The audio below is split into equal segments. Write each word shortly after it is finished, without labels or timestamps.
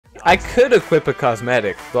I could equip a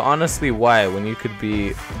cosmetic, but honestly, why? When you could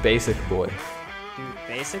be basic boy. Dude,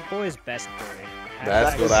 basic boy is best boy.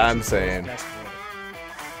 That's what I'm saying.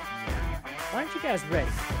 Why aren't you guys ready?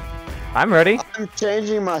 I'm ready. I'm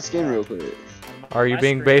changing my skin real quick. Are you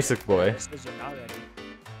being basic boy? It says you're not ready.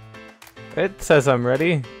 It says I'm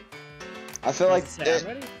ready. I feel like Does it say I'm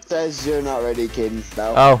it ready? says you're not ready, Caden.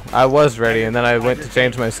 No. Oh, I was ready, and then I went to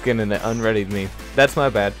change my skin, and it unreadied me. That's my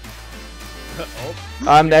bad. Oh,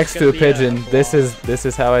 I'm next to gonna a be pigeon. a This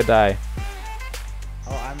is how I die.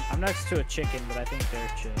 oh, I'm next to a chicken, but I think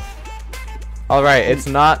they're chill. All right, it's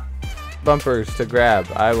not bumpers to grab.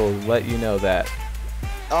 I will let you know that.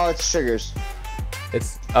 Oh, it's triggers.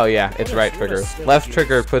 It's oh yeah, it's What a- right what a trigger. silly Left goose.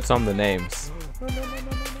 trigger puts on the names.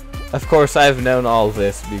 Of course, I've known all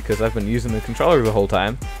this because I've been using the controller the whole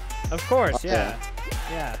time. Of course, yeah.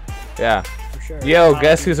 Yeah, Yeah. for sure. Yo, Not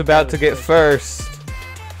guess even who's about to get close. first?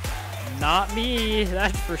 Not me,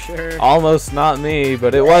 that's for sure. Almost not me,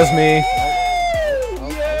 but it was me.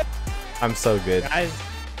 I'm so good. Guys,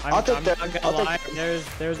 I'm I'll take not that. gonna I'll take lie.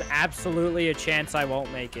 There's absolutely a chance I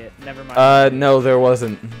won't make it. Never mind. No, there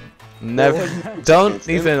wasn't. Never. Don't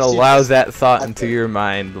even allow that thought into your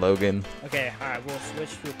mind, Logan. Okay, alright, we'll switch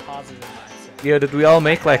to a positive mindset. Yo, did we all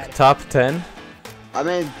make like top 10? I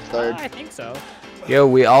made third. I think so. Yo,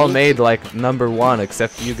 we all made like #1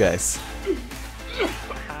 except you guys.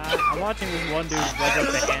 I'm watching this one dude rub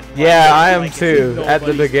up the hand. Yeah, I am like it's too. At the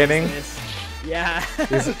nobody's beginning. business. Yeah.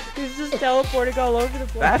 He's just teleporting all over the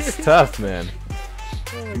place. That's tough, man.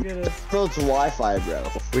 Oh my goodness. Built Wi-Fi, bro.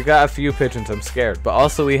 We got a few pigeons, I'm scared. But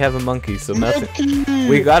also we have a monkey, so nothing.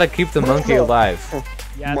 We gotta keep the monkey alive.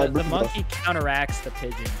 Yeah, My the brother. monkey counteracts the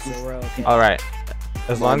pigeon, so we're okay. Alright.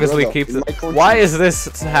 As My long as we brother. keep the... Michael Why Jackson. is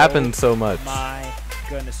this happen so much? My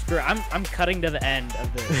goodness. Screw it. I'm cutting to the end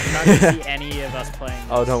of this. You're not gonna see any of us playing.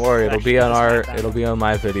 Oh, this. don't worry. It'll be on Actually, our... just like that. It'll be on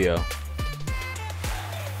my video.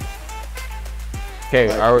 Okay,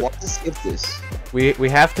 Like, why skip this? we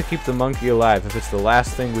have to keep the monkey alive if it's the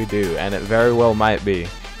last thing we do, and it very well might be.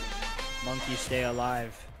 Monkey stay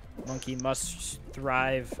alive. Monkey must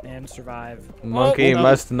thrive and survive. Monkey Oh, no.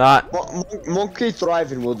 must not... Monkey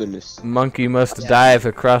thrive in wilderness. Monkey must Yeah. dive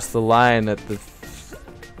across the line at the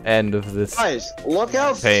end of this. Guys, look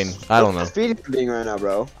how Pain. I don't know. speed I'm being right now,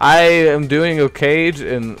 bro. I am doing a cage,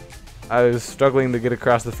 and I was struggling to get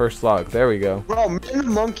across the first log. There we go. Bro, me and the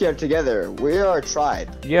monkey are together. We are a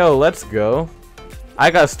tribe. Yo, let's go.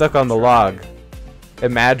 I got stuck on the log.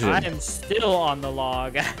 Imagine. I am still on the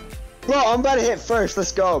log. Bro, I'm about to hit first.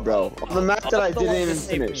 Let's go, bro. On the map that I didn't even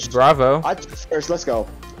finish. Bravo. I took first. Let's go.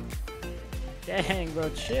 Dang, bro,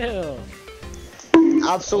 chill.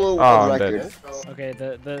 Absolute Oh, I'm record. Okay,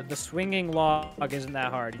 the swinging log isn't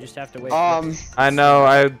that hard. You just have to wait. I know,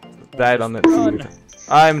 I died on it. Run.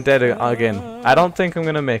 I'm dead again. I don't think I'm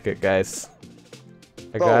gonna make it, guys.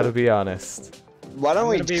 I Bro. gotta be honest. Why I'm don't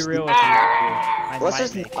we gonna be just, real with you. I let's might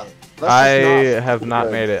just, make let's it. just I not have not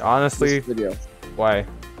the- made it. this Honestly, video. why?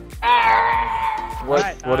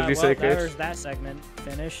 Alright, What did you say, well, Cage? there's that segment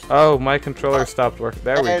finished. Oh, my controller stopped working.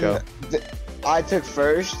 There we And go. I took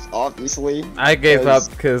first, obviously. I gave because-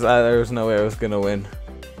 up because there was no way I was gonna win.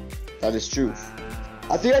 That is true.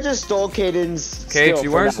 I think I just stole Caden's. Cage, skill you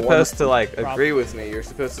for weren't that one. supposed to like Probably. agree with me. You're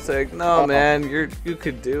supposed to say, "No, Oh. man, you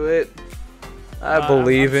could do it. I I'm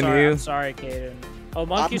believe in sorry, you." I'm sorry, Caden. Oh,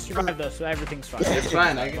 monkey I'm- survived though, so everything's fine. It's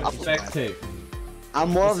fine. I can Monkey's fine. spectate. I'm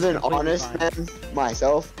more This of is an completely honest fine. man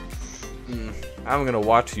myself. I'm gonna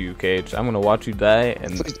watch you, Cage. I'm gonna watch you die,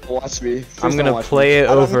 and Please don't watch me. Please I'm don't gonna watch play me. it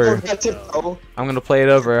I don't over. know if I tiptoe. I'm gonna play it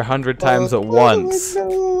over 100 times at once.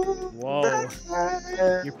 Whoa,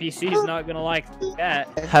 your PC's not gonna like that.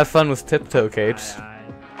 Have fun with tiptoe, Cage.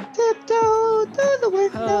 Tiptoe through the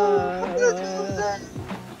window.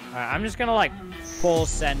 Alright, I'm just gonna like full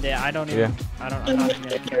send it. I don't even. I'm not even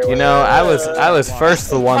gonna care. You know, I was first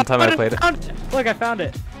the one time I played it. Look, I found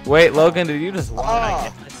it. Wait, Logan, did you just? Did I Ah,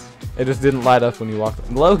 get this? It just didn't light up when you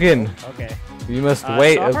walked. Logan, Okay. you must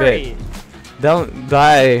wait a bit. Sorry. Don't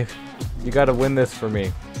die. You gotta win this for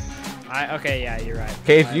me. Okay, yeah, you're right.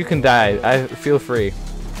 Cage, I you will- can die. I feel free.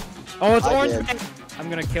 Oh, it's I Orange did. Man. I'm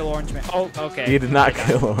gonna kill Orange Man. Oh, okay. You did not I died.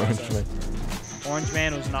 kill Orange Man. Orange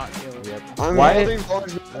Man was not killed. I'm Why- holding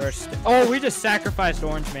orange. Oh, we just sacrificed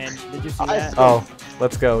Orange Man. Did you see I- that? Oh,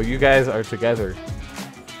 let's go. You guys are together.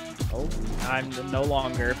 Oh, I'm no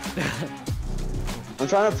longer. I'm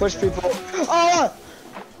trying to push people. Ah!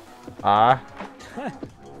 Ah,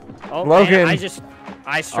 Oh, Logan. Man,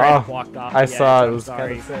 I straight up Oh, walked off. I the saw edge. it. It I'm was sorry.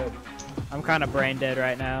 kind of sad. I'm kind of brain dead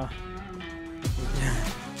right now.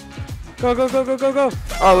 Go, go, go, go, go, go!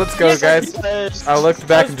 Oh, let's go, guys. Yes. I looked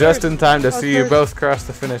back was just first. in time to I was see you first. both cross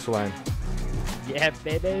the finish line. Yeah,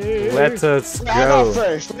 baby. Let us I got go.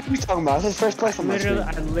 first. What are you talking about? This is first place on my screen.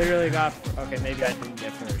 I literally got. Okay, maybe I didn't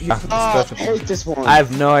get first. Yeah, I special. hate this one. I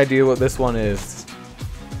have no idea what this one is.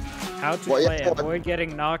 How to Well, play. yeah, Avoid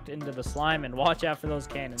getting knocked into the slime and watch out for those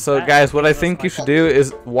cannons. So That guys, what I was think my you should do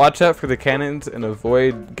is watch out for the cannons and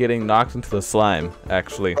avoid getting knocked into the slime,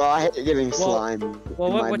 actually. Bro, I hate getting slime Well,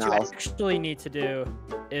 in my what you mouth. actually need to do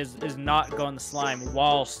is not go in the slime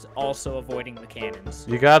whilst also avoiding the cannons.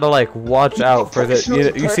 You gotta like watch out for the,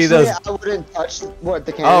 you see those, I wouldn't touch what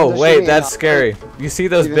the cannons oh are wait, shooting that's at. scary. You see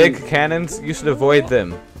those Even- big cannons? You should avoid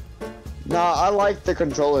them Nah, I like the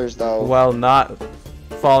controllers though. while not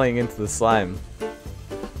falling into the slime.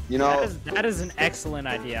 You know. That is an excellent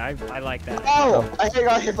idea. I like that. Oh, I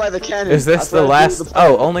got hit by the cannon. Is this I the thought I last? blew the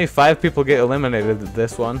Oh, only 5 people get eliminated at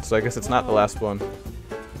this one, so I guess it's not the last one.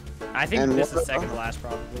 I think And this what is the- second to last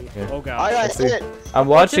probably. Yeah. Oh I god. got see. hit. I'm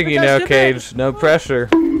watching you now, Chip it, Cage. No pressure.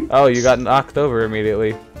 Oh, you got knocked over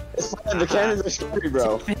immediately. It's fine. The cannons are scary,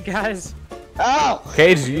 bro. Guys, Ow!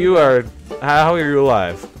 Cage, you are. How are you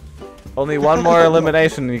alive? Only one more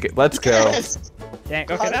elimination. And you get. Let's go. Yes! dang.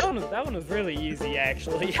 Okay, that one was really easy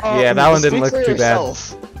actually. Yeah, that one didn't Speak look for too bad.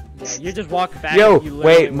 yourself. Yeah, you just walk back. Yo, and you literally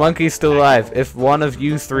wait, walk Monkey's still back. alive. If one of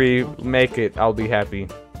you 3 make it, I'll be happy.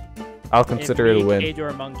 I'll consider if it a me, win. Cage,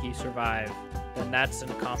 or Monkey survive, then that's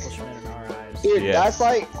an accomplishment in our eyes. Dude, Yeah. that's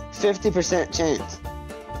like 50% chance.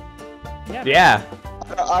 Yeah.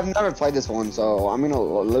 I've never played this one, so I'm gonna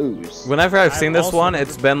lose. Whenever I've seen I've this also one, never-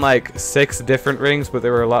 it's been like 6 different rings, but they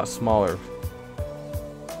were a lot smaller.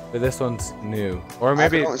 But this one's new, or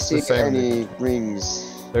maybe I don't it's see the same. any rings.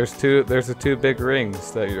 There's the 2 big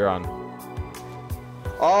rings that you're on.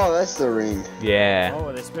 Oh, that's the ring. Yeah.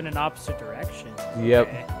 Oh, they spin in opposite directions. Yep.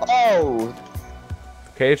 Okay. Oh!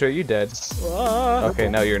 Cage, are you dead? Whoa. Okay,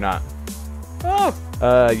 no, you're not.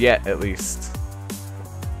 Oh! Yet at least.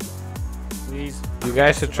 Please. You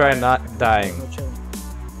guys should try not dying. Go chill.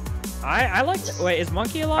 I like that. Wait, is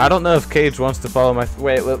Monkey alive? I don't know if Cage wants to follow my.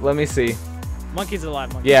 Wait, let me see. Monkey's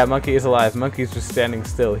alive. Monkey. Yeah, Monkey is alive. Monkey's just standing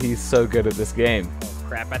still. He's so good at this game. Oh,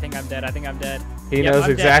 crap. I think I'm dead. He Yep, knows I'm dead.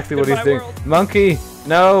 exactly what he's Goodbye, doing. world. Monkey,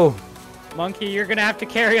 no! Monkey, you're gonna have to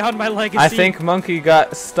carry on my legacy. I think Monkey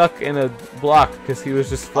got stuck in a block because he was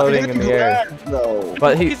just floating in the air. No.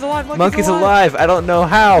 But Monkey's alive. Monkey's alive. I don't know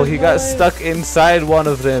how. He got stuck inside one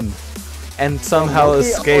of them, and somehow Monkey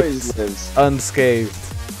escaped always lives. unscathed.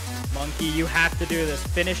 Monkey, you have to do this.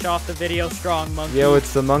 Finish off the video strong, Monkey. Yo,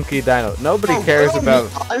 it's the Monkey Dino. Nobody Oh, cares bro,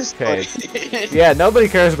 about I'm sorry. Cage. Yeah, nobody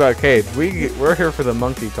cares about Cage. We're here for the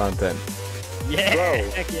monkey content. Yeah. Bro.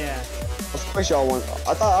 Heck yeah. Of course y'all want.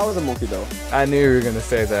 I thought I was a monkey though. I knew you were gonna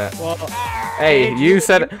say that. Well, Hey, you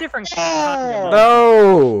said it. different.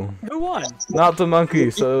 No, Who won? not the monkey.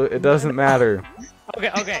 So it doesn't matter.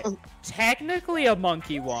 Okay. Technically, a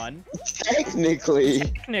monkey won. Technically.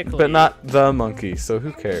 Technically, But not the monkey. So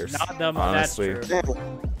who cares? Not the. Honestly. That's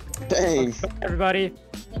true. Dang. Everybody,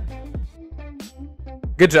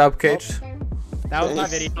 Good job, Cage. that was my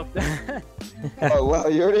Thanks. video. Oh wow,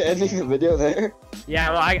 you're already ending the video there?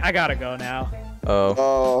 Yeah, well, I gotta go now. Oh,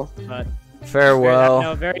 Oh, But farewell.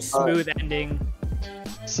 no, very smooth ending.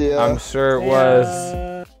 see ya. I'm sure it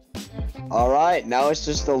was. Alright, now it's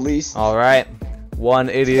just the least. All right. One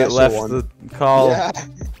idiot Special left one. the call. Yeah.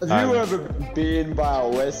 Have I'm- you ever been beaten by a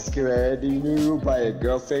West Grady new by a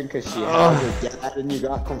girlfriend because she Ugh. had your dad and you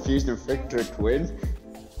got confused and picked her twin?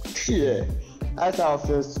 Yeah. That's how it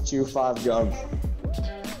feels to chew 5 gum.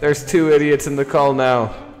 There's 2 idiots in the call now.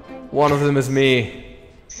 One of them is me.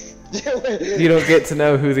 You don't get to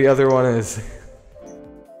know who the other one is.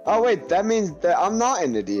 Oh wait, that means that I'm not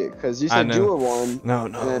an idiot because you I said know. you were one. No,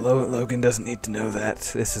 And then- Logan doesn't need to know that.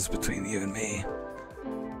 This is between you and me.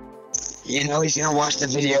 You know he's gonna watch the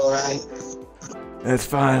video, right? It's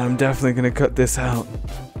fine. I'm definitely gonna cut this out.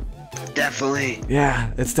 Definitely.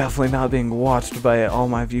 Yeah, it's definitely not being watched by all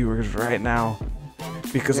my viewers right now.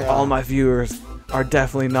 Because Yeah. all my viewers are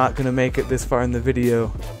definitely not gonna make it this far in the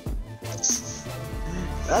video.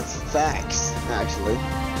 That's facts, actually.